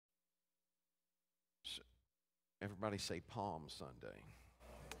Everybody say Palm Sunday.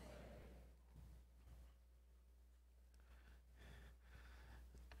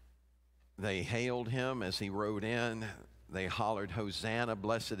 They hailed him as he rode in. They hollered, Hosanna,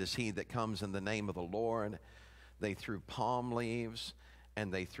 blessed is he that comes in the name of the Lord. They threw palm leaves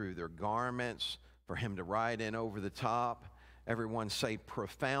and they threw their garments for him to ride in over the top. Everyone say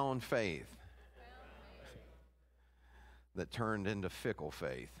profound faith that turned into fickle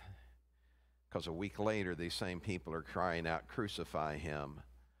faith. Because a week later, these same people are crying out, crucify him,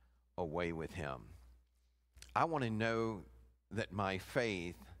 away with him. I want to know that my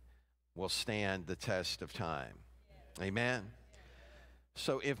faith will stand the test of time. Amen?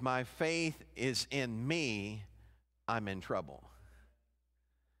 So if my faith is in me, I'm in trouble.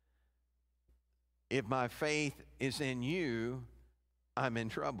 If my faith is in you, I'm in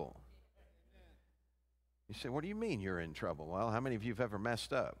trouble. You say, what do you mean you're in trouble? Well, how many of you have ever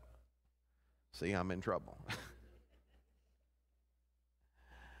messed up? See, I'm in trouble.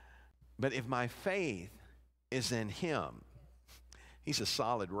 But if my faith is in him, he's a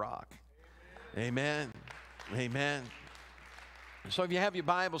solid rock. Amen. Amen. So if you have your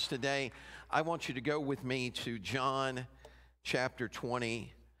Bibles today, I want you to go with me to John chapter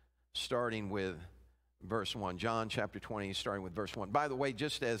 20, starting with verse 1. John chapter 20, starting with verse 1. By the way,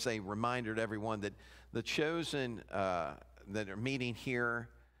 just as a reminder to everyone that the chosen that are meeting here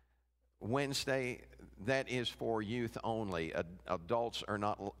Wednesday, that is for youth only. Adults are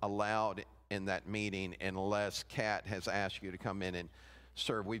not allowed in that meeting unless Kat has asked you to come in and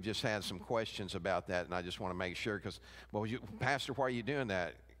serve. We've just had some questions about that, and I just want to make sure because, well, Pastor, why are you doing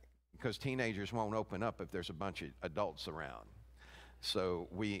that? Because teenagers won't open up if there's a bunch of adults around. So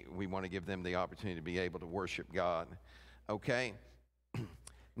we want to give them the opportunity to be able to worship God. Okay?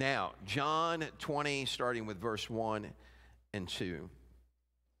 Now, John 20, starting with verse 1 and 2.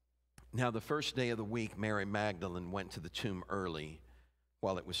 Now, the first day of the week, Mary Magdalene went to the tomb early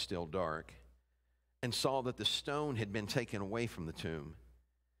while it was still dark and saw that the stone had been taken away from the tomb.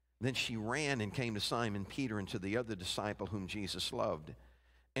 Then she ran and came to Simon Peter and to the other disciple whom Jesus loved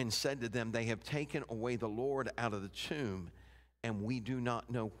and said to them, they have taken away the Lord out of the tomb, and we do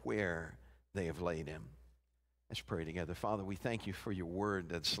not know where they have laid him. Let's pray together. Father, we thank you for your word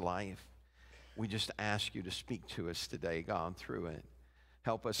that's life. We just ask you to speak to us today, God, through it.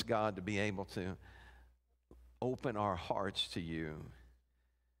 Help us, God, to be able to open our hearts to you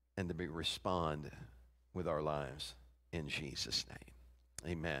and to respond with our lives in Jesus'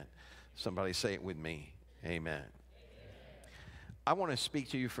 name. Amen. Somebody say it with me. Amen. I want to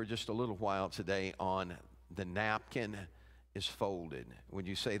speak to you for just a little while today on the napkin is folded. Would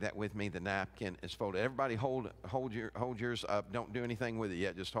you say that with me? The napkin is folded. Everybody hold yours up. Don't do anything with it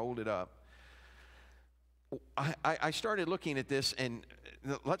yet. Just hold it up. I started looking at this, and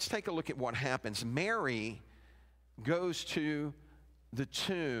let's take a look at what happens. Mary goes to the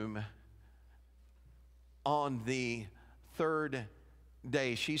tomb on the third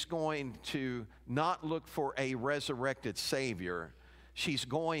day. She's going to not look for a resurrected Savior. She's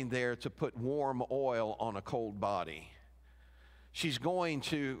going there to put warm oil on a cold body. She's going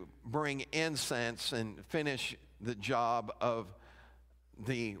to bring incense and finish the job of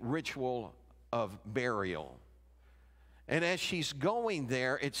the ritual of burial. And as she's going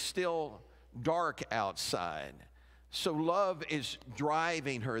there, it's still dark outside. So love is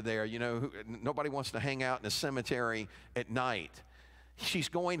driving her there. You know, nobody wants to hang out in a cemetery at night. She's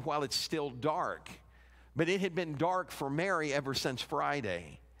going while it's still dark. But it had been dark for Mary ever since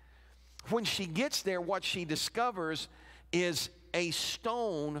Friday. When she gets there, what she discovers is a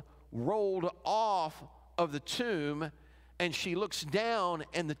stone rolled off of the tomb, and she looks down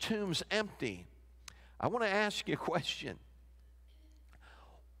and the tomb's empty. I want to ask you a question.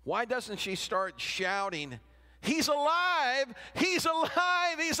 Why doesn't she start shouting, he's alive, he's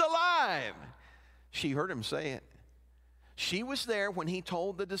alive, he's alive? She heard him say it. She was there when he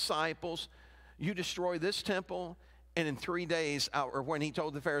told the disciples, you destroy this temple, and in 3 days, or when he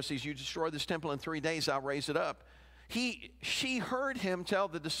told the Pharisees, you destroy this temple, in 3 days I'll raise it up. She heard him tell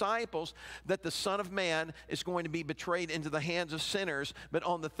the disciples that the Son of Man is going to be betrayed into the hands of sinners, but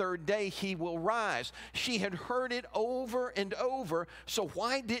on the third day he will rise. She had heard it over and over, so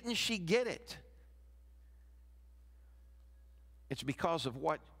why didn't she get it? It's because of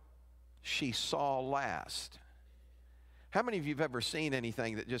what she saw last. How many of you have ever seen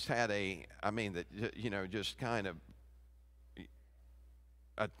anything that just had just kind of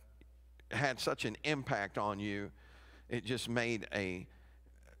had such an impact on you? It just made a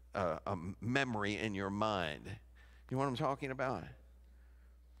memory in your mind. You know what I'm talking about?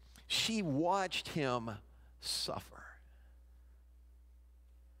 She watched him suffer.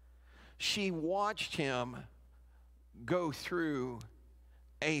 She watched him go through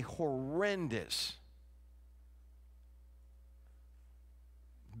a horrendous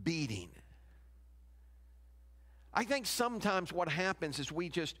beating. I think sometimes what happens is we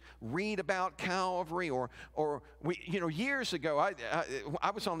just read about Calvary, or we, years ago,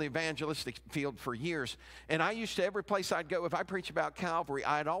 I was on the evangelistic field for years, and I used to, every place I'd go, if I preach about Calvary,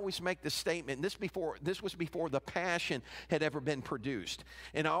 I'd always make this statement. This was before the Passion had ever been produced.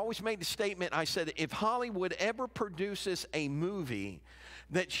 And I always made the statement, I said, if Hollywood ever produces a movie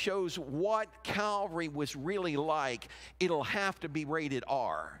that shows what Calvary was really like, it'll have to be rated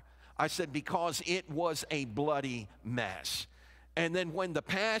R. I said, because it was a bloody mess. And then when the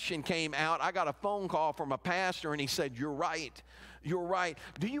Passion came out, I got a phone call from a pastor, and he said, you're right. You're right.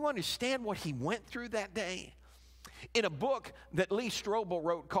 Do you understand what he went through that day? In a book that Lee Strobel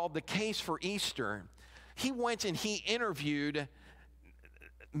wrote called The Case for Easter, he went and he interviewed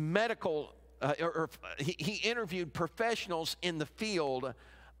he interviewed professionals in the field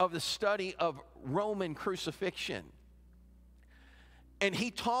of the study of Roman crucifixion. And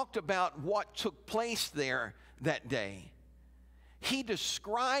he talked about what took place there that day. He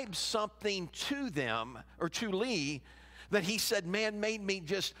described something to them, or to Lee, that he said, man, made me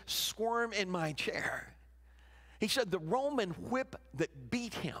just squirm in my chair. He said the Roman whip that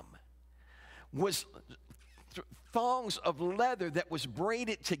beat him was thongs of leather that was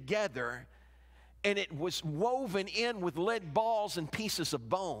braided together, and it was woven in with lead balls and pieces of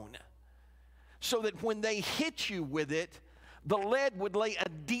bone, so that when they hit you with it, the lead would lay a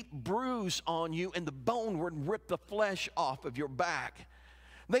deep bruise on you, and the bone would rip the flesh off of your back.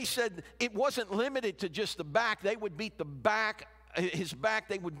 They said it wasn't limited to just the back. They would beat the back, his back,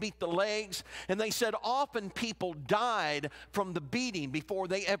 they would beat the legs. And they said often people died from the beating before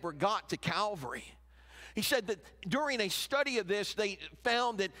they ever got to Calvary. He said that during a study of this, they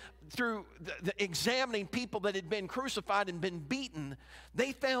found that through examining people that had been crucified and been beaten,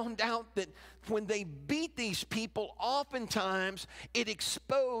 they found out that when they beat these people, oftentimes it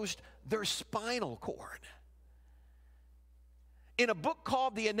exposed their spinal cord. In a book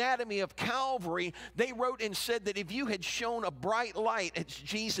called The Anatomy of Calvary, they wrote and said that if you had shown a bright light at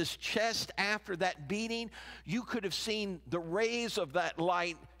Jesus' chest after that beating, you could have seen the rays of that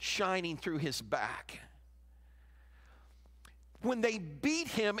light shining through his back. When they beat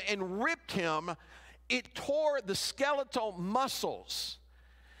him and ripped him, it tore the skeletal muscles,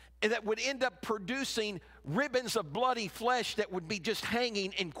 and that would end up producing ribbons of bloody flesh that would be just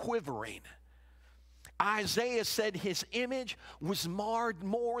hanging and quivering. Isaiah said his image was marred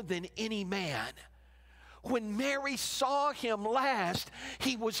more than any man. When Mary saw him last,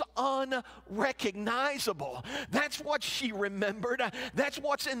 he was unrecognizable. That's what she remembered. That's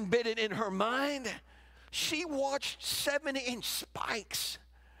what's embedded in her mind. She watched 7-inch spikes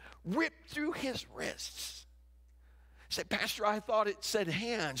rip through his wrists. Said, Pastor, I thought it said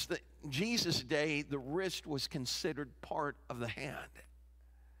hands. That in Jesus' day, the wrist was considered part of the hand.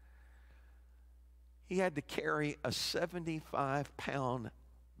 He had to carry a 75-pound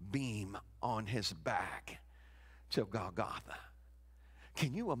beam on his back to Golgotha.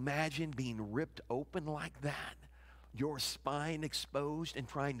 Can you imagine being ripped open like that? Your spine exposed and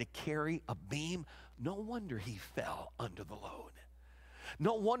trying to carry a beam? No wonder he fell under the load.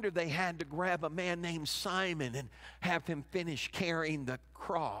 No wonder they had to grab a man named Simon and have him finish carrying the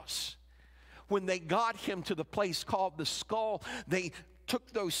cross. When they got him to the place called the skull, they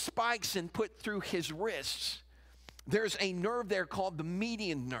took those spikes and put through his wrists. There's a nerve there called the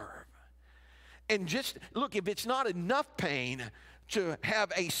median nerve. And just look, if it's not enough pain to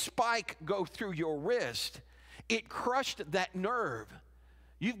have a spike go through your wrist, it crushed that nerve.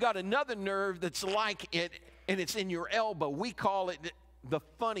 You've got another nerve that's like it, and it's in your elbow. We call it the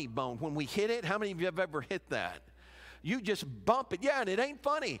funny bone. When we hit it, how many of you have ever hit that? You just bump it. Yeah, and it ain't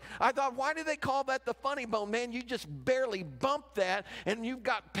funny. I thought, why do they call that the funny bone? Man, you just barely bump that, and you've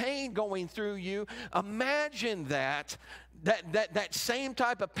got pain going through you. Imagine that same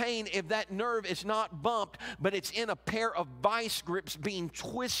type of pain if that nerve is not bumped, but it's in a pair of vice grips being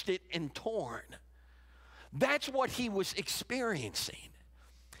twisted and torn. That's what he was experiencing.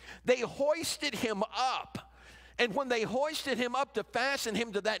 They hoisted him up, and when they hoisted him up to fasten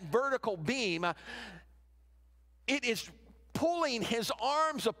him to that vertical beam, it is pulling his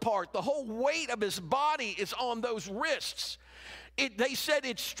arms apart. The whole weight of his body is on those wrists. They said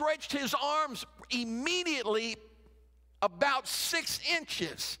it stretched his arms immediately about 6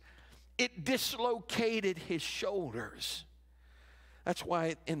 inches. It dislocated his shoulders. That's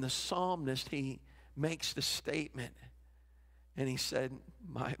why in the psalmist he makes the statement, and he said,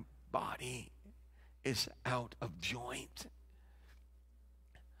 my body is out of joint.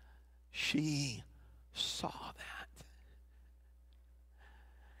 She saw that.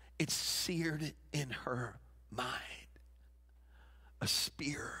 it's seared in her mind. A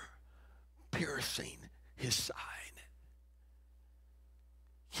spear piercing his side.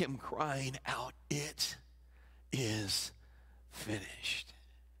 Him crying out, "It is finished,"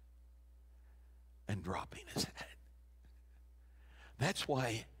 and dropping his head. That's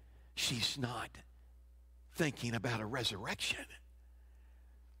why she's not thinking about a resurrection,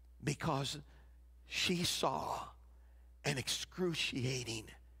 because she saw an excruciating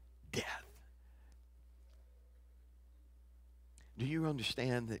death. Do you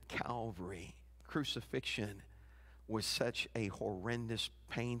understand that Calvary, crucifixion, was such a horrendous,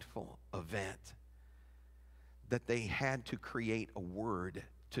 painful event that they had to create a word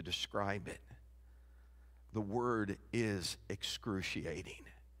to describe it? The word is excruciating.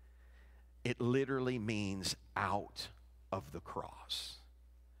 It literally means out of the cross.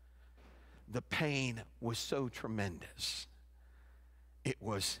 The pain was so tremendous.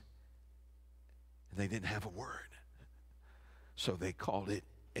 They didn't have a word, so they called it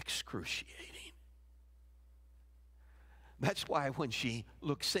excruciating. That's why when she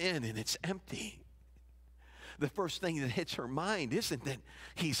looks in and it's empty, the first thing that hits her mind isn't that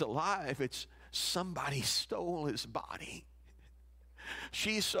he's alive, it's somebody stole his body.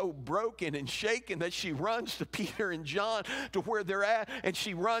 She's so broken and shaken that she runs to Peter and John to where they're at, and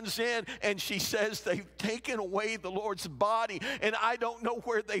she runs in and she says, "They've taken away the Lord's body, and I don't know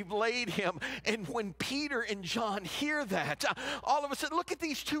where they've laid him." And when Peter and John hear that, all of a sudden, look at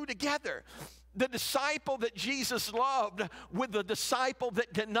these two together. The disciple that Jesus loved with the disciple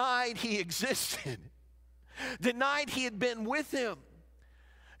that denied he existed, denied he had been with him.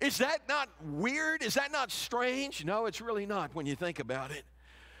 Is that not weird? Is that not strange? No, it's really not when you think about it.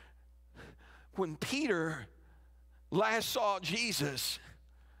 When Peter last saw Jesus,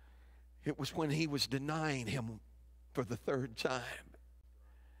 it was when he was denying him for the third time.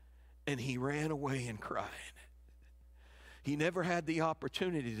 And he ran away and cried. He never had the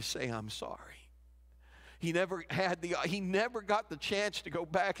opportunity to say, "I'm sorry." He never got the chance to go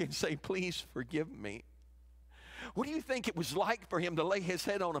back and say, "Please forgive me." What do you think it was like for him to lay his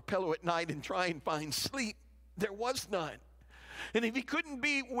head on a pillow at night and try and find sleep? There was none. And if he couldn't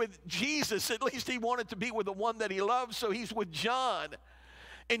be with Jesus, at least he wanted to be with the one that he loved, so he's with John.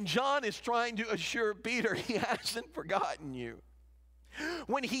 And John is trying to assure Peter, he hasn't forgotten you.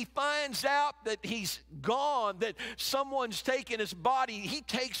 When he finds out that he's gone, that someone's taken his body, he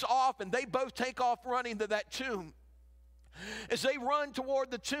takes off, and they both take off running to that tomb. As they run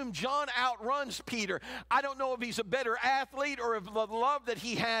toward the tomb, John outruns Peter. I don't know if he's a better athlete or if the love that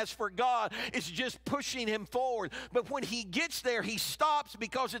he has for God is just pushing him forward. But when he gets there, he stops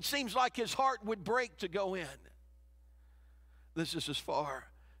because it seems like his heart would break to go in. This is as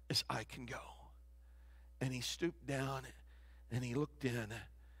far as I can go. And he stooped down and he looked in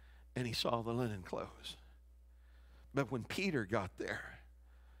and he saw the linen clothes. But when Peter got there,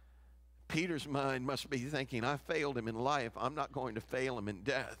 Peter's mind must be thinking, "I failed him in life. I'm not going to fail him in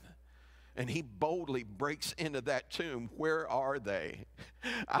death." And he boldly breaks into that tomb. Where are they?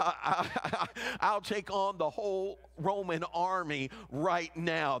 I'll take on the whole Roman army right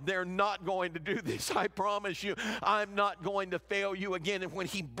now. They're not going to do this. I promise you, I'm not going to fail you again. And when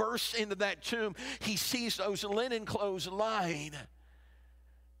he bursts into that tomb, he sees those linen clothes lying.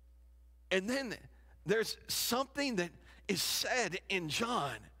 And then there's something that is said in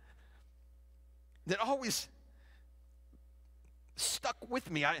John that always stuck with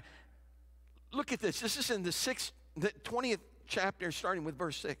me. Look at this. This is in the 20th chapter, starting with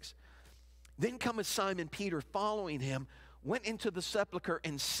verse 6. "Then cometh Simon Peter, following him, went into the sepulchre,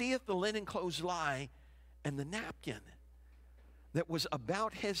 and seeth the linen clothes lie, and the napkin that was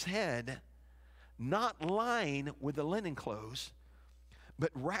about his head, not lying with the linen clothes, but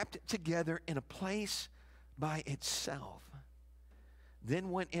wrapped together in a place by itself.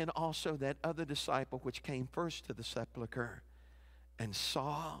 Then went in also that other disciple which came first to the sepulchre, and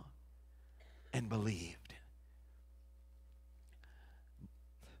saw and believed."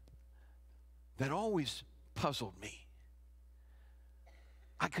 That always puzzled me.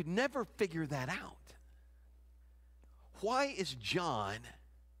 I could never figure that out. Why is John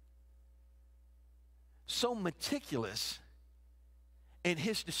so meticulous in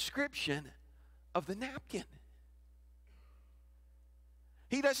his description of the napkin?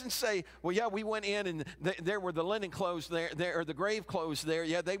 He doesn't say, "Well, yeah, we went in and there were the linen clothes there, or the grave clothes there.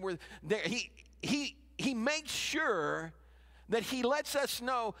 Yeah, they were there." He makes sure that he lets us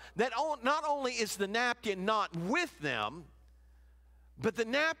know that not only is the napkin not with them, but the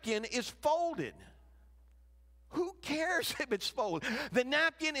napkin is folded. Who cares if it's folded? The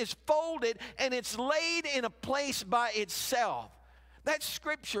napkin is folded and it's laid in a place by itself. That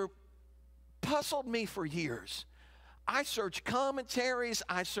scripture puzzled me for years. I searched commentaries,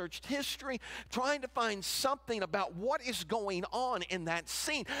 I searched history, trying to find something about what is going on in that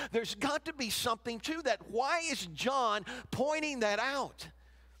scene. There's got to be something to that. Why is John pointing that out?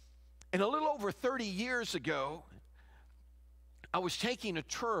 And a little over 30 years ago, I was taking a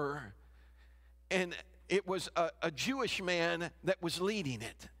tour, and it was a Jewish man that was leading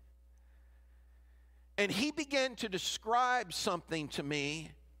it. And he began to describe something to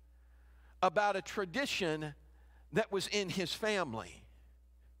me about a tradition that was in his family.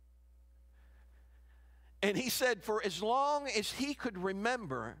 And he said for as long as he could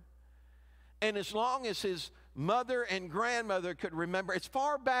remember, and as long as his mother and grandmother could remember, as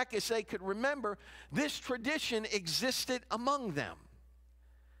far back as they could remember, this tradition existed among them.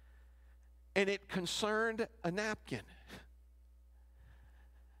 And it concerned a napkin.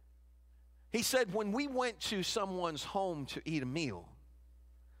 He said when we went to someone's home to eat a meal,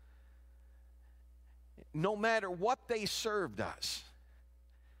 no matter what they served us,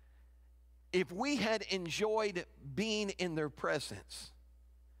 if we had enjoyed being in their presence,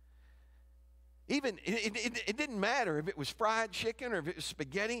 even it didn't matter if it was fried chicken or if it was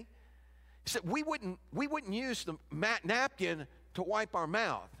spaghetti, he said we wouldn't use the napkin to wipe our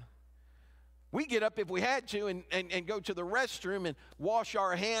mouth. We get up if we had to and go to the restroom and wash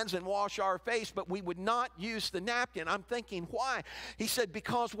our hands and wash our face, but we would not use the napkin. I'm thinking, why? He said,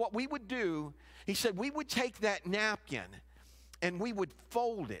 because what we would do, he said, we would take that napkin and we would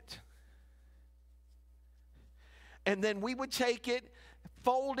fold it. And then we would take it,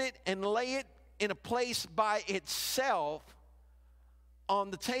 fold it, and lay it in a place by itself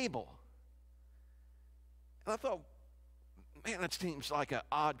on the table. And I thought, man, that seems like an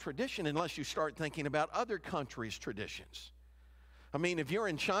odd tradition unless you start thinking about other countries' traditions. I mean, if you're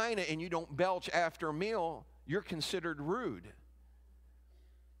in China and you don't belch after a meal, you're considered rude.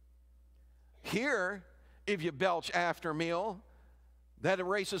 Here, if you belch after a meal, that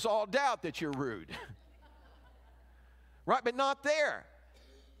erases all doubt that you're rude. Right? But not there.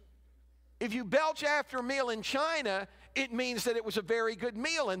 If you belch after a meal in China, it means that it was a very good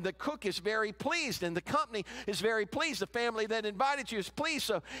meal, and the cook is very pleased, and the company is very pleased. The family that invited you is pleased.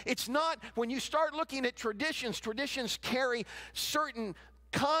 So it's not, when you start looking at traditions, traditions carry certain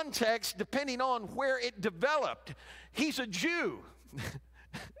context depending on where it developed. He's a Jew.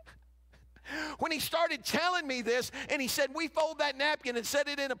 When he started telling me this, and he said, we fold that napkin and set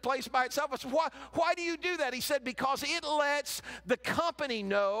it in a place by itself. I said, why do you do that? He said, because it lets the company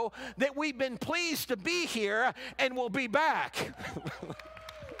know that we've been pleased to be here and we'll be back.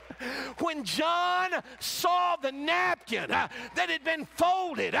 When John saw the napkin that had been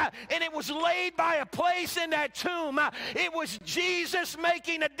folded and it was laid by a place in that tomb, it was Jesus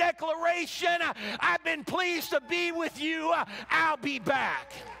making a declaration, I've been pleased to be with you, I'll be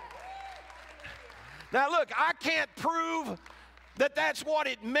back. Now look, I can't prove that that's what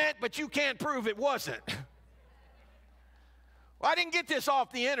it meant, but you can't prove it wasn't. Well, I didn't get this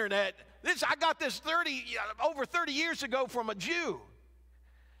off the internet. I got this over 30 years ago from a Jew.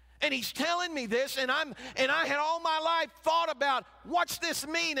 And he's telling me this, and I had all my life thought about what's this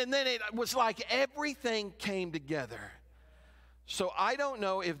mean, and then it was like everything came together. So I don't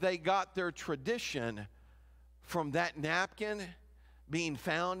know if they got their tradition from that napkin being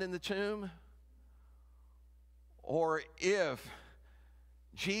found in the tomb, or if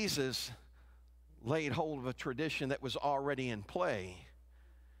Jesus laid hold of a tradition that was already in play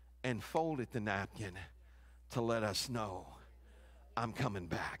and folded the napkin to let us know, I'm coming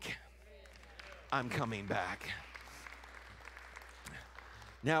back. I'm coming back.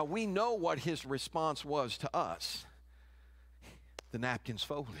 Now, we know what his response was to us. The napkin's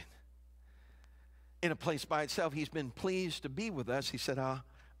folded. In a place by itself, he's been pleased to be with us. He said,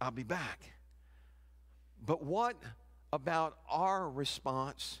 I'll be back. But what about our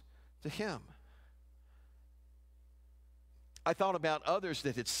response to him? I thought about others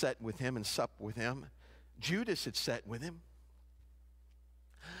that had sat with him and supped with him. Judas had sat with him.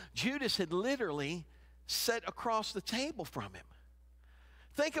 Judas had literally sat across the table from him.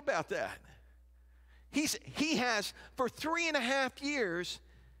 Think about that. He has, for 3.5 years,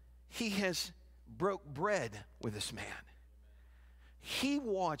 he has broke bread with this man. He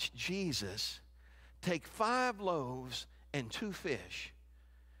watched Jesus take 5 loaves and 2 fish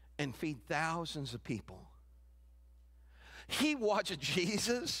and feed thousands of people. He watched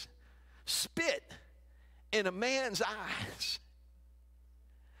Jesus spit in a man's eyes.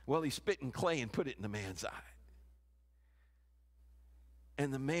 Well, he spit in clay and put it in the man's eye.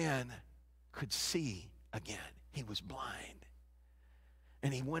 And the man could see again. He was blind.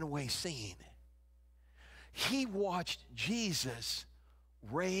 And he went away seeing. He watched Jesus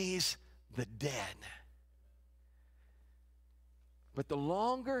raise the dead. But the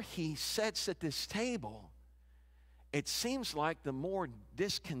longer he sits at this table, it seems like the more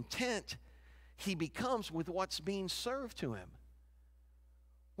discontent he becomes with what's being served to him.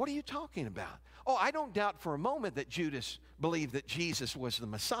 What are you talking about? Oh, I don't doubt for a moment that Judas believed that Jesus was the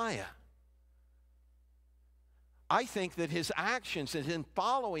Messiah. I think that his actions and in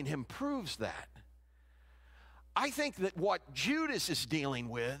following him proves that. I think that what Judas is dealing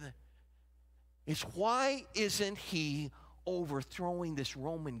with is, why isn't he overthrowing this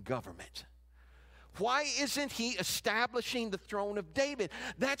Roman government? Why isn't he establishing the throne of David?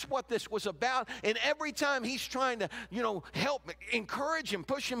 That's what this was about. And every time he's trying to, help, encourage him,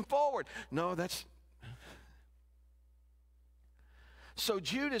 push him forward. No, that's... So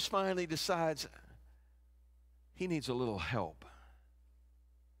Judas finally decides he needs a little help.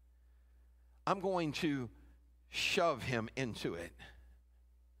 I'm going to shove him into it.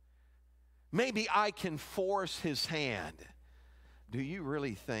 Maybe I can force his hand. Do you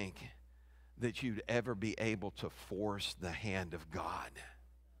really think that you'd ever be able to force the hand of God?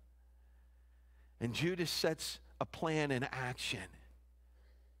 And Judas sets a plan in action.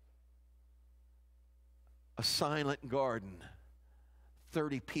 A silent garden,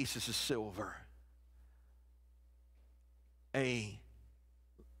 30 pieces of silver, a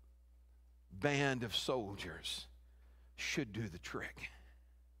band of soldiers should do the trick.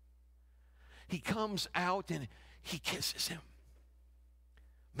 He comes out and he kisses him.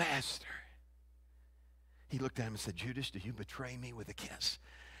 Master. He looked at him and said, Judas, do you betray me with a kiss?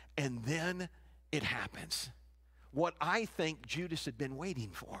 And then it happens. What I think Judas had been waiting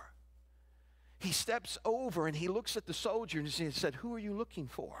for. He steps over and he looks at the soldier and he said, who are you looking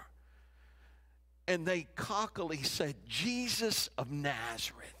for? And they cockily said, Jesus of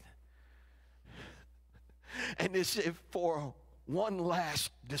Nazareth. And as if for one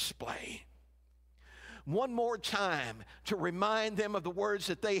last display, one more time to remind them of the words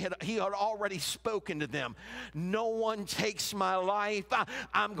that he had already spoken to them. No one takes my life.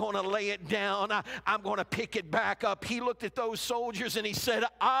 I'm going to lay it down. I'm going to pick it back up. He looked at those soldiers and he said,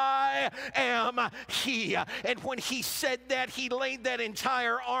 I am he. And when he said that, he laid that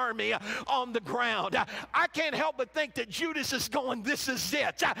entire army on the ground. I can't help but think that Judas is going, this is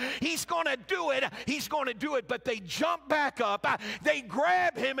it. He's going to do it. He's going to do it. But they jump back up. They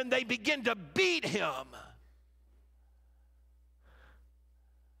grab him and they begin to beat him.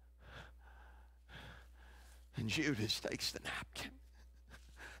 And Judas takes the napkin.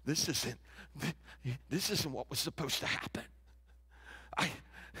 This isn't what was supposed to happen.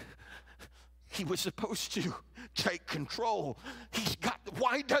 He was supposed to take control.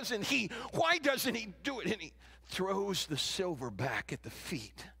 Why doesn't he do it? And he throws the silver back at the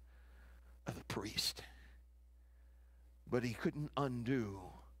feet of the priest. But he couldn't undo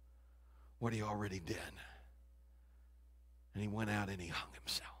what he already did. And he went out and he hung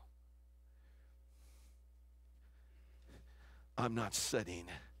himself. I'm not sitting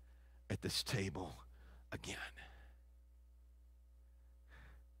at this table again.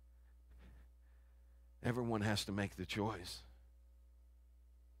 Everyone has to make the choice.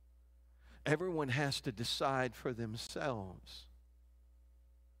 Everyone has to decide for themselves.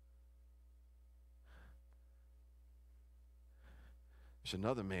 There's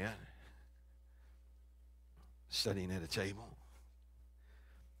another man sitting at a table.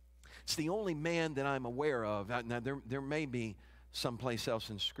 It's the only man that I'm aware of. Now, there may be someplace else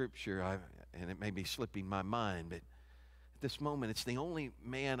in Scripture, and it may be slipping my mind, but at this moment, it's the only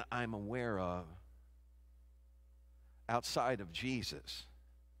man I'm aware of outside of Jesus,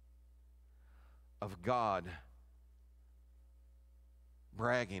 of God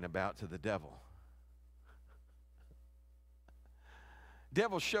bragging about to the devil.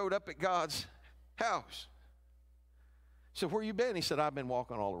 Devil showed up at God's house. So where you been? He said, I've been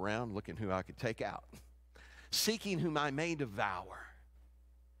walking all around looking who I could take out, seeking whom I may devour.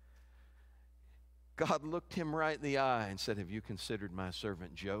 God looked him right in the eye and said, have you considered my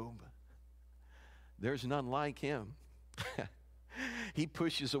servant Job? There's none like him. He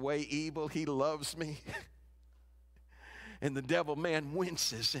pushes away evil. He loves me. And the devil man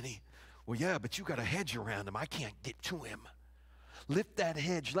winces and well, yeah, but you got a hedge around him. I can't get to him. Lift that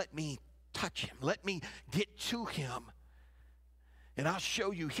hedge. Let me touch him. Let me get to him. And I'll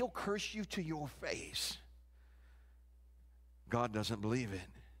show you, he'll curse you to your face. God doesn't believe it.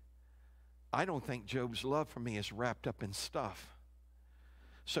 I don't think Job's love for me is wrapped up in stuff.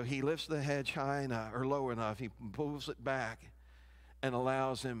 So he lifts the hedge high enough or low enough. He pulls it back and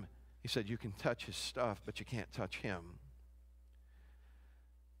allows him. He said, you can touch his stuff, but you can't touch him.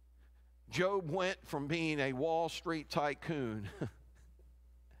 Job went from being a Wall Street tycoon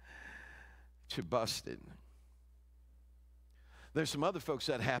to busted. There's some other folks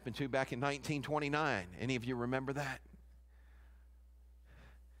that happened to back in 1929. Any of you remember that?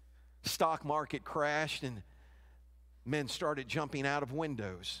 Stock market crashed and men started jumping out of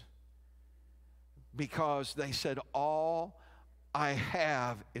windows because they said, all I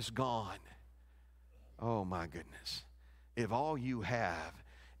have is gone. Oh my goodness. If all you have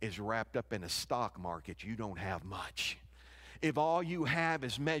is wrapped up in a stock market, you don't have much. If all you have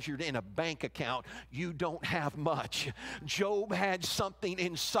is measured in a bank account, you don't have much. Job had something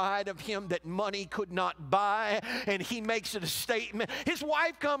inside of him that money could not buy, and he makes it a statement. His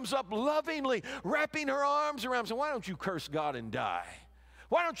wife comes up lovingly, wrapping her arms around him, saying, why don't you curse God and die?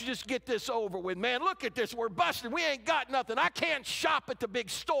 Why don't you just get this over with, man? Look at this. We're busted. We ain't got nothing. I can't shop at the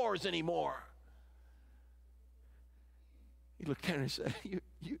big stores anymore. He looked at her and said,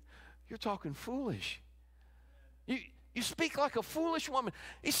 you're talking foolish. You speak like a foolish woman.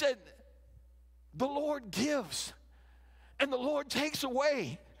 He said, the Lord gives and the Lord takes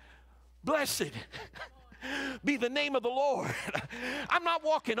away. Blessed be the name of the Lord. I'm not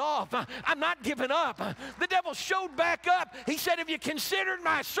walking off. I'm not giving up. The devil showed back up. He said, have you considered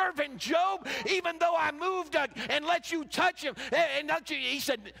my servant Job? Even though I moved and let you touch him. He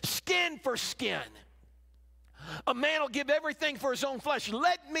said, skin for skin. A man will give everything for his own flesh.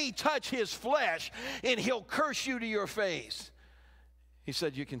 Let me touch his flesh, and he'll curse you to your face. He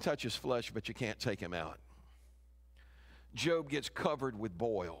said, you can touch his flesh, but you can't take him out. Job gets covered with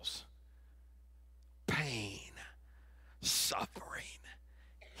boils, pain, suffering.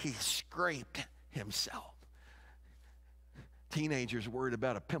 He scraped himself. Teenagers worried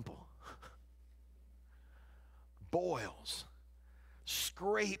about a pimple. Boils,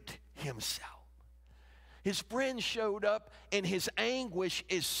 scraped himself. His friends showed up, and his anguish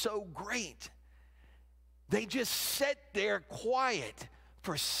is so great. They just sat there quiet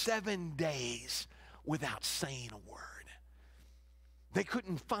for 7 days without saying a word. They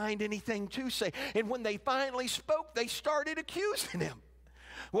couldn't find anything to say. And when they finally spoke, they started accusing him.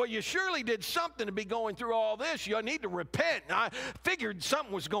 Well, you surely did something to be going through all this. You need to repent. I figured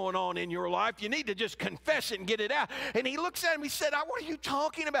something was going on in your life. You need to just confess it and get it out. And he looks at him. He said, what are you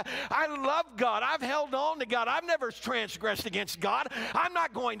talking about? I love God. I've held on to God. I've never transgressed against God. I'm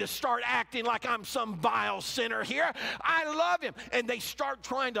not going to start acting like I'm some vile sinner here. I love him. And they start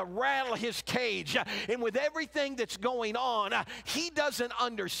trying to rattle his cage. And with everything that's going on, he doesn't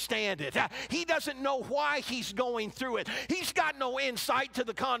understand it. He doesn't know why he's going through it. He's got no insight to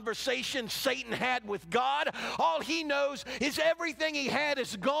the conversation Satan had with God. All he knows is everything he had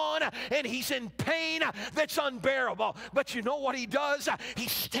is gone, and he's in pain that's unbearable. But you know what he does? He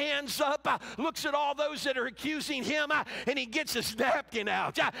stands up, looks at all those that are accusing him, and he gets his napkin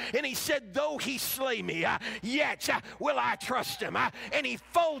out, and he said, though he slay me, yet will I trust him. And he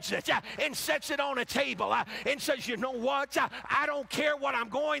folds it and sets it on a table and says, you know what? I don't care what I'm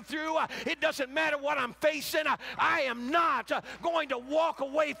going through. It doesn't matter what I'm facing. I am not going to walk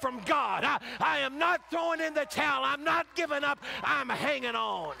away from God. I am not throwing in the towel. I'm not giving up. I'm hanging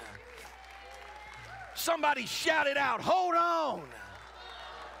on. Somebody shouted out, hold on.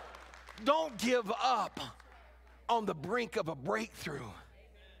 Don't give up on the brink of a breakthrough.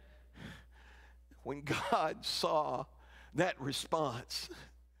 When God saw that response,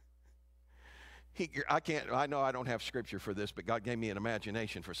 I know I don't have scripture for this, but God gave me an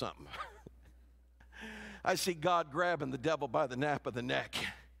imagination for something. I see God grabbing the devil by the nape of the neck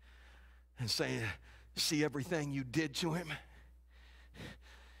and saying, see everything you did to him?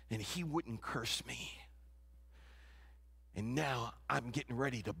 And he wouldn't curse me. And now I'm getting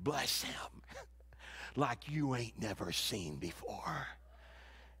ready to bless him like you ain't never seen before.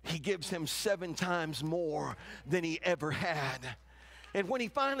 He gives him 7 times more than he ever had. And when he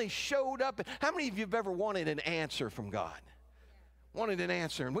finally showed up, how many of you have ever wanted an answer from God? Wanted an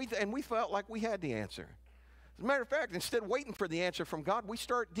answer, and we felt like we had the answer. As a matter of fact, instead of waiting for the answer from God, we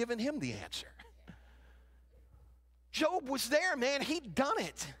start giving him the answer. Job was there, man. He'd done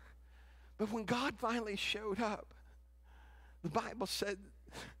it. But when God finally showed up, the Bible said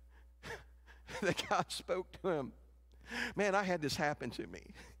that God spoke to him. Man, I had this happen to me.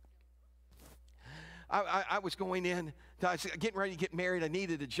 I was going in, I was getting ready to get married. I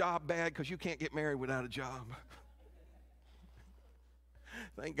needed a job bad because you can't get married without a job.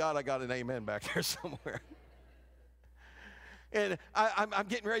 Thank God I got an amen back there somewhere. And I'm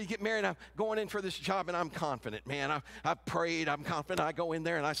getting ready to get married. I'm going in for this job, and I'm confident, man. I've prayed. I'm confident. I go in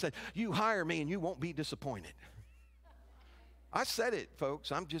there, and I said, you hire me, and you won't be disappointed. I said it,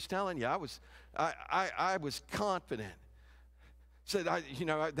 folks. I'm just telling you. I was confident. Said,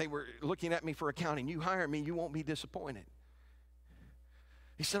 they were looking at me for accounting. You hire me, you won't be disappointed.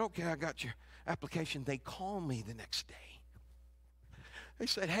 He said, okay, I got your application. They called me the next day. They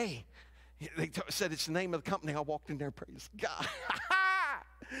said, hey, said it's the name of the company. I walked in there, praise God.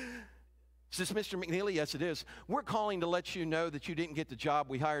 Is this Mr. McNeely? Yes, it is. We're calling to let you know that you didn't get the job.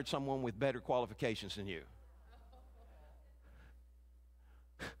 We hired someone with better qualifications than you.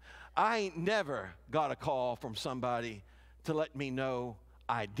 I ain't never got a call from somebody to let me know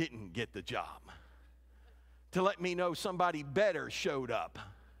I didn't get the job, to let me know somebody better showed up.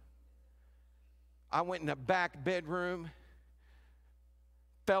 I went in the back bedroom,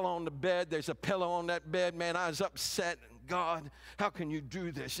 fell on the bed. There's a pillow on that bed. Man, I was upset. God, how can you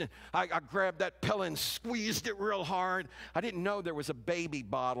do this? And I grabbed that pillow and squeezed it real hard. I didn't know there was a baby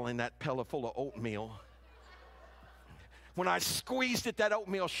bottle in that pillow full of oatmeal. When I squeezed it, that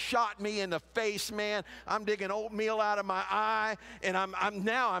oatmeal shot me in the face, man. I'm digging oatmeal out of my eye, and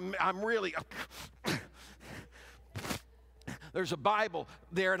I'm really. There's a Bible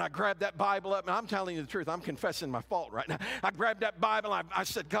there, and I grabbed that Bible up, and I'm telling you the truth. I'm confessing my fault right now. I grabbed that Bible, and I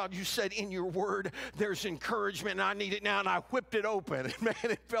said, God, you said in your word there's encouragement, and I need it now, and I whipped it open. And man,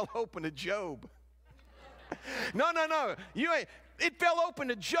 it fell open to Job. No. It fell open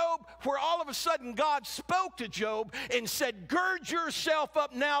to Job, where all of a sudden God spoke to Job and said, gird yourself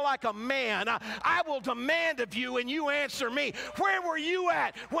up now like a man. I will demand of you, and you answer me. Where were you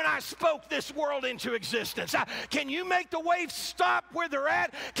at when I spoke this world into existence? Can you make the waves stop where they're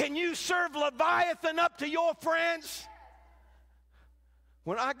at? Can you serve Leviathan up to your friends?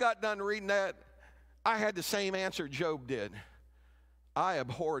 When I got done reading that, I had the same answer Job did. I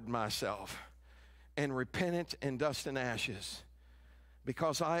abhorred myself and repented in dust and ashes,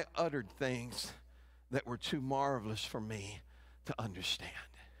 because I uttered things that were too marvelous for me to understand.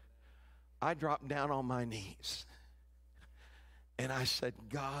 I dropped down on my knees and I said,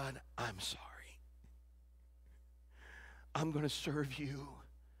 God, I'm sorry. I'm going to serve you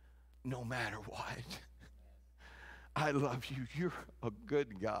no matter what. I love you. You're a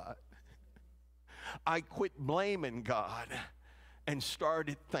good God. I quit blaming God and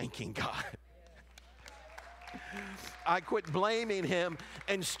started thanking God. I quit blaming him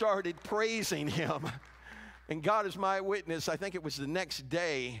and started praising him. And God is my witness. I think it was the next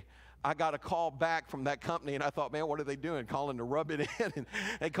day I got a call back from that company, and I thought, man, what are they doing? Calling to rub it in. And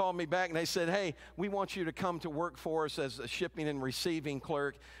they called me back, and they said, hey, we want you to come to work for us as a shipping and receiving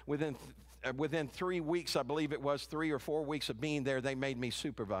clerk. Within 3 weeks, I believe it was 3 or 4 weeks of being there, they made me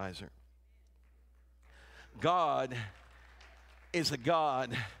supervisor. God is a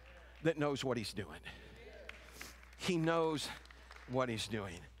God that knows what he's doing. He knows what he's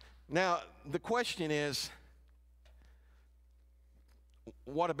doing. Now, the question is,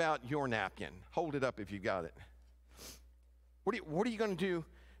 what about your napkin? Hold it up if you got it. What are you going to do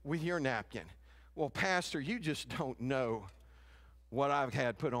with your napkin? Well, Pastor, you just don't know what I've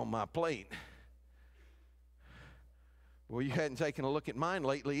had put on my plate. Well, you hadn't taken a look at mine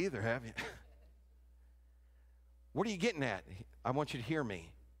lately either, have you? What are you getting at? I want you to hear me.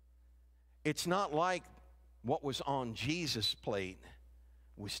 It's not like what was on Jesus' plate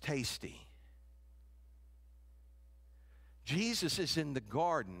was tasty. Jesus is in the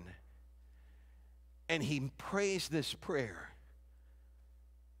garden, and he prays this prayer.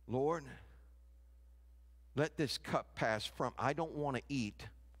 Lord, let this cup pass from. I don't want to eat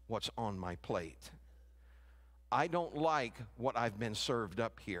what's on my plate. I don't like what I've been served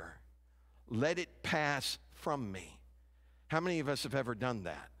up here. Let it pass from me. How many of us have ever done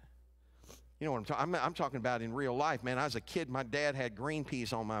that? You know what I'm talking about in real life, man. I was a kid. My dad had green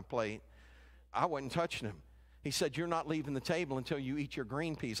peas on my plate. I wasn't touching them. He said, you're not leaving the table until you eat your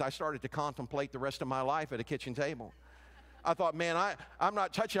green peas. I started to contemplate the rest of my life at a kitchen table. I thought, man, I'm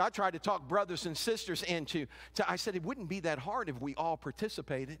not touching. I tried to talk brothers and sisters into. I said, it wouldn't be that hard if we all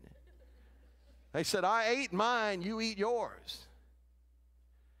participated. They said, I ate mine, you eat yours.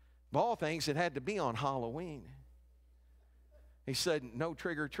 Of all things, it had to be on Halloween. He said, no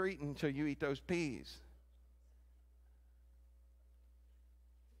trick-or-treating until you eat those peas.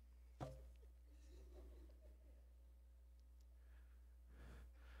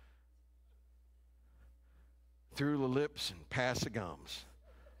 Through the lips and past the gums.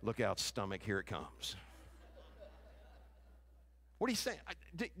 Look out, stomach, here it comes. What are you saying?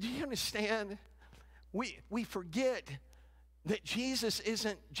 Do you understand? We forget that Jesus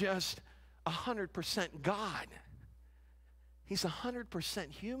isn't just 100% God. He's 100%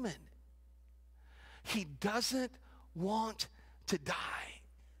 human. He doesn't want to die.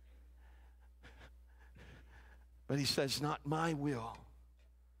 But he says, not my will,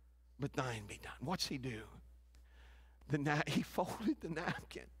 but thine be done. What's he do? He folded the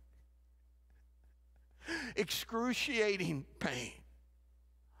napkin. Excruciating pain.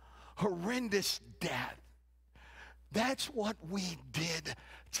 horrendous death. That's what we did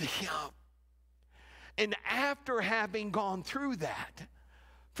to him. And after having gone through that,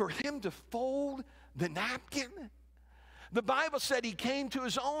 for him to fold the napkin, the Bible said he came to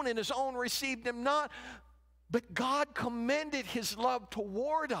his own and his own received him not. But God commended his love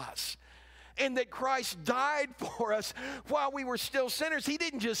toward us, and that Christ died for us while we were still sinners. He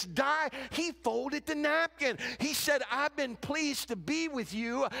didn't just die, he folded the napkin. He said, I've been pleased to be with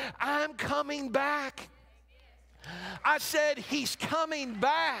you. I'm coming back. I said, he's coming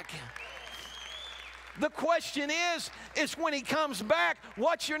back. The question is when he comes back,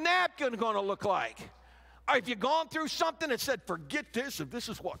 what's your napkin going to look like? Or have you gone through something that said, forget this, if this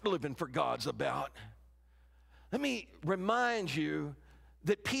is what living for God's about? Let me remind you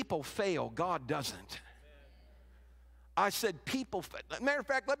that people fail, God doesn't. I said people fail. Matter of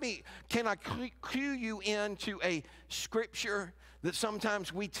fact, can I cue you into a scripture that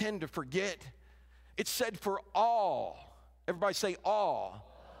sometimes we tend to forget? It said, for all, everybody say all.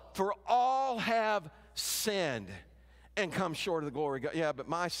 For all have sinned and come short of the glory of God. Yeah, but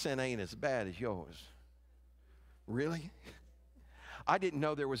my sin ain't as bad as yours. Really? I didn't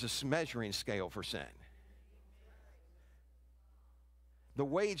know there was a measuring scale for sin. The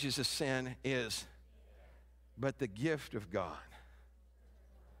wages of sin is but the gift of God.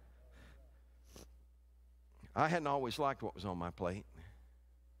 I hadn't always liked what was on my plate.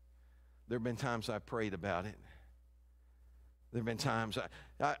 There have been times I prayed about it. There have been times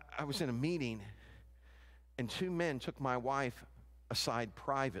I was in a meeting and two men took my wife aside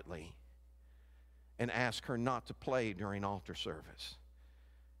privately and asked her not to play during altar service.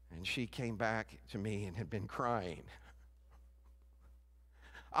 And she came back to me and had been crying.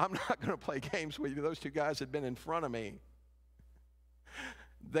 I'm not going to play games with you. Those two guys had been in front of me.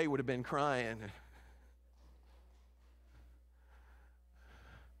 They would have been crying.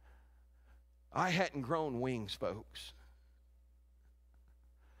 I hadn't grown wings, folks.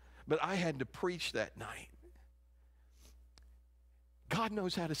 But I had to preach that night. God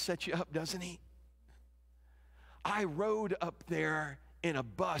knows how to set you up, doesn't he? I rode up there in a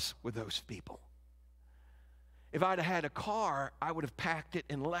bus with those people. If I'd have had a car, I would have packed it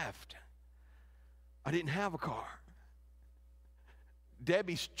and left. I didn't have a car.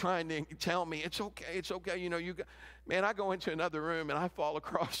 Debbie's trying to tell me, it's okay. You know, man, I go into another room and I fall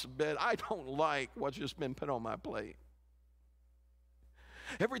across the bed. I don't like what's just been put on my plate.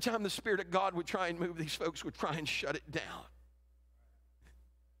 Every time the Spirit of God would try and move, these folks would try and shut it down.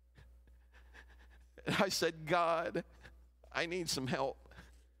 And I said, God, I need some help.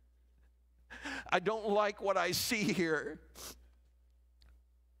 I don't like what I see here,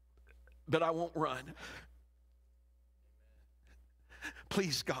 but I won't run.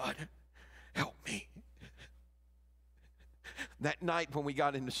 Please, God, help me. That night when we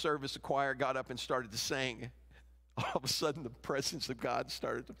got into service, the choir got up and started to sing. All of a sudden, the presence of God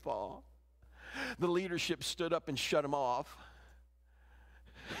started to fall. The leadership stood up and shut them off.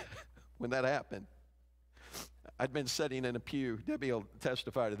 When that happened, I'd been sitting in a pew. Debbie will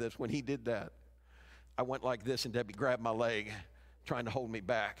testify to this. When he did that, I went like this, and Debbie grabbed my leg, trying to hold me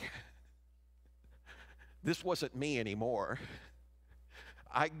back. This wasn't me anymore.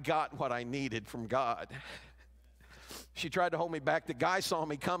 I got what I needed from God. She tried to hold me back. The guy saw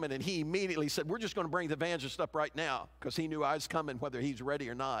me coming, and he immediately said, we're just going to bring the evangelist up right now, because he knew I was coming whether he's ready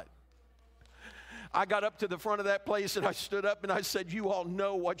or not. I got up to the front of that place, and I stood up, and I said, you all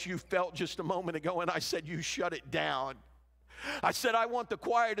know what you felt just a moment ago, and I said, you shut it down. I said, I want the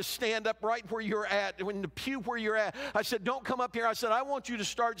choir to stand up right where you're at, in the pew where you're at. I said, don't come up here. I said, I want you to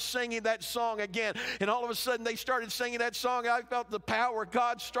start singing that song again. And all of a sudden, they started singing that song. I felt the power of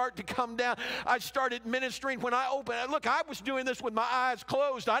God start to come down. I started ministering. When I opened, look, I was doing this with my eyes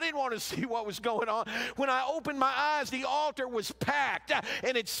closed. I didn't want to see what was going on. When I opened my eyes, the altar was packed,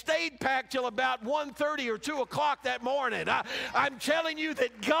 and it stayed packed till about 1:30 or 2 o'clock that morning. I'm telling you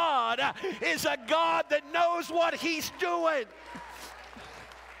that God is a God that knows what he's doing.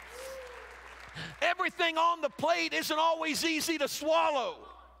 Everything on the plate isn't always easy to swallow.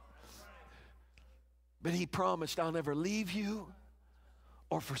 But he promised, I'll never leave you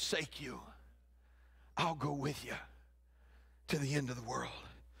or forsake you. I'll go with you to the end of the world.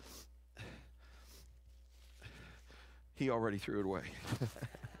 He already threw it away.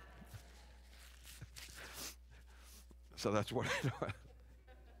 So that's what I know.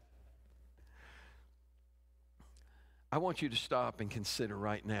 I want you to stop and consider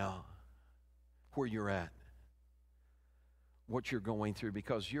right now where you're at, what you're going through,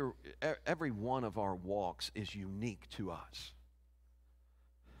 because every one of our walks is unique to us.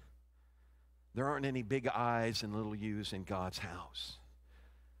 There aren't any big I's and little U's in God's house.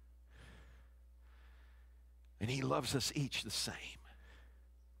 And he loves us each the same.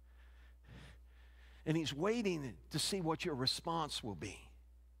 And he's waiting to see what your response will be.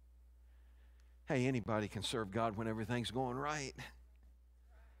 Hey, anybody can serve God when everything's going right.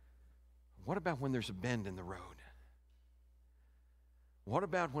 What about when there's a bend in the road? What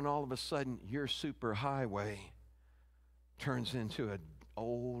about when all of a sudden your super highway turns into an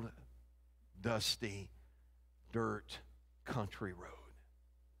old, dusty, dirt country road?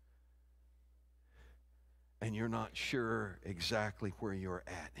 And you're not sure exactly where you're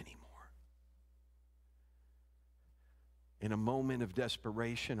at anymore. In a moment of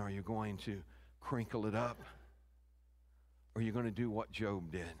desperation, are you going to crinkle it up? Or are you going to do what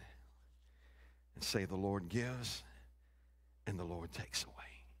Job did and say, the Lord gives and the Lord takes away?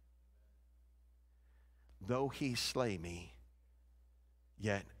 Though he slay me,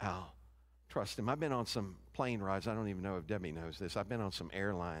 yet I'll trust him. I've been on some plane rides. I don't even know if Debbie knows this. I've been on some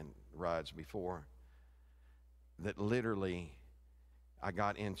airline rides before that literally I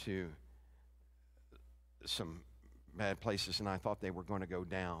got into some bad places and I thought they were going to go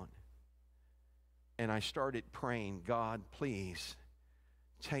down. And I started praying, God, please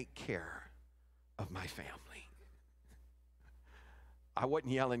take care of my family. I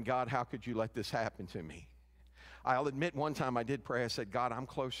wasn't yelling, God, how could you let this happen to me? I'll admit one time I did pray. I said, God, I'm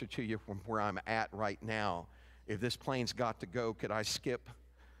closer to you from where I'm at right now. If this plane's got to go, could I skip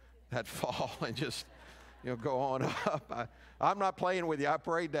that fall and just, go on up? I'm not playing with you. I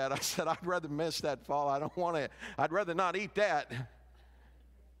prayed that. I said, I'd rather miss that fall. I don't want to. I'd rather not eat that.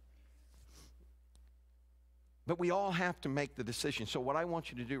 But we all have to make the decision. So what I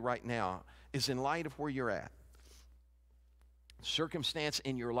want you to do right now is, in light of where you're at, circumstance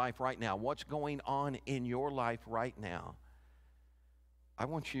in your life right now, what's going on in your life right now, I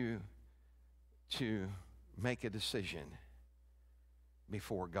want you to make a decision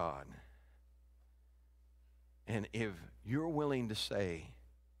before God. And if you're willing to say,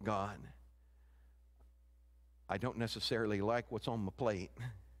 God, I don't necessarily like what's on my plate,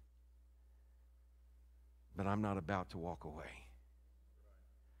 but I'm not about to walk away.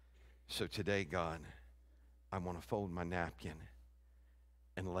 So today, God, I want to fold my napkin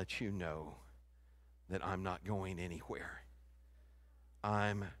and let you know that I'm not going anywhere.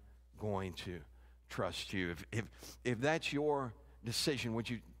 I'm going to trust you. If that's your decision, would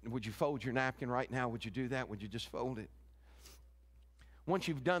you fold your napkin right now? Would you do that? Would you just fold it? Once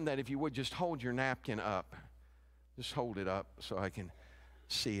you've done that, if you would, just hold your napkin up. Just hold it up so I can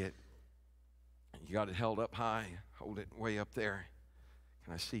see it. You got it held up high. Hold it way up there.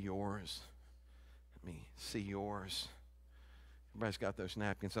 Can I see yours? Let me see yours. Everybody's got those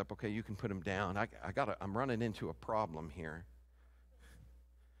napkins up. Okay, you can put them down. I'm running into a problem here.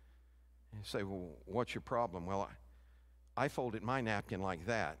 You say, well, what's your problem? Well, I folded my napkin like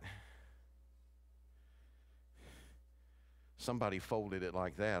that. Somebody folded it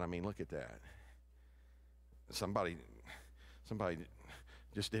like that. I mean, look at that. Somebody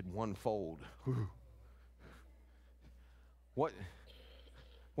just did one fold.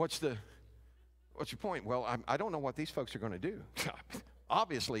 What's your point? Well, I don't know what these folks are going to do.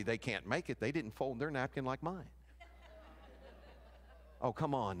 Obviously, they can't make it. They didn't fold their napkin like mine. Oh,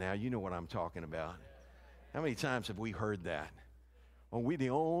 come on now. You know what I'm talking about. How many times have we heard that? Well, we're the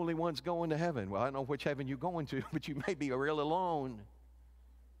only ones going to heaven. Well, I don't know which heaven you're going to, but you may be real alone.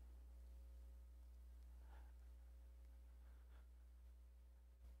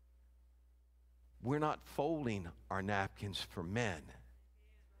 We're not folding our napkins for men.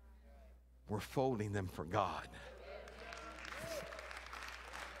 We're folding them for God.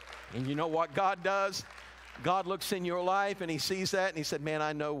 And you know what God does? God looks in your life and he sees that and he said, man,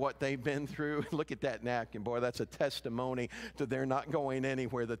 I know what they've been through. Look at that napkin, boy. That's a testimony to their not going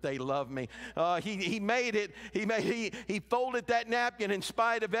anywhere, that they love me. He made it. He folded that napkin in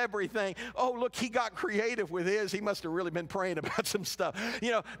spite of everything. Oh, look, he got creative with his. He must have really been praying about some stuff.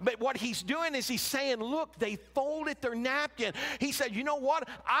 But what he's doing is he's saying, look, they folded their napkin. He said, you know what?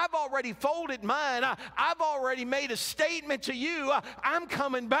 I've already folded mine. I've already made a statement to you. I'm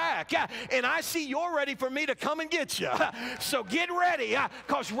coming back. And I see you're ready for me to come and get you. So get ready,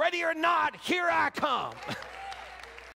 because ready or not, here I come.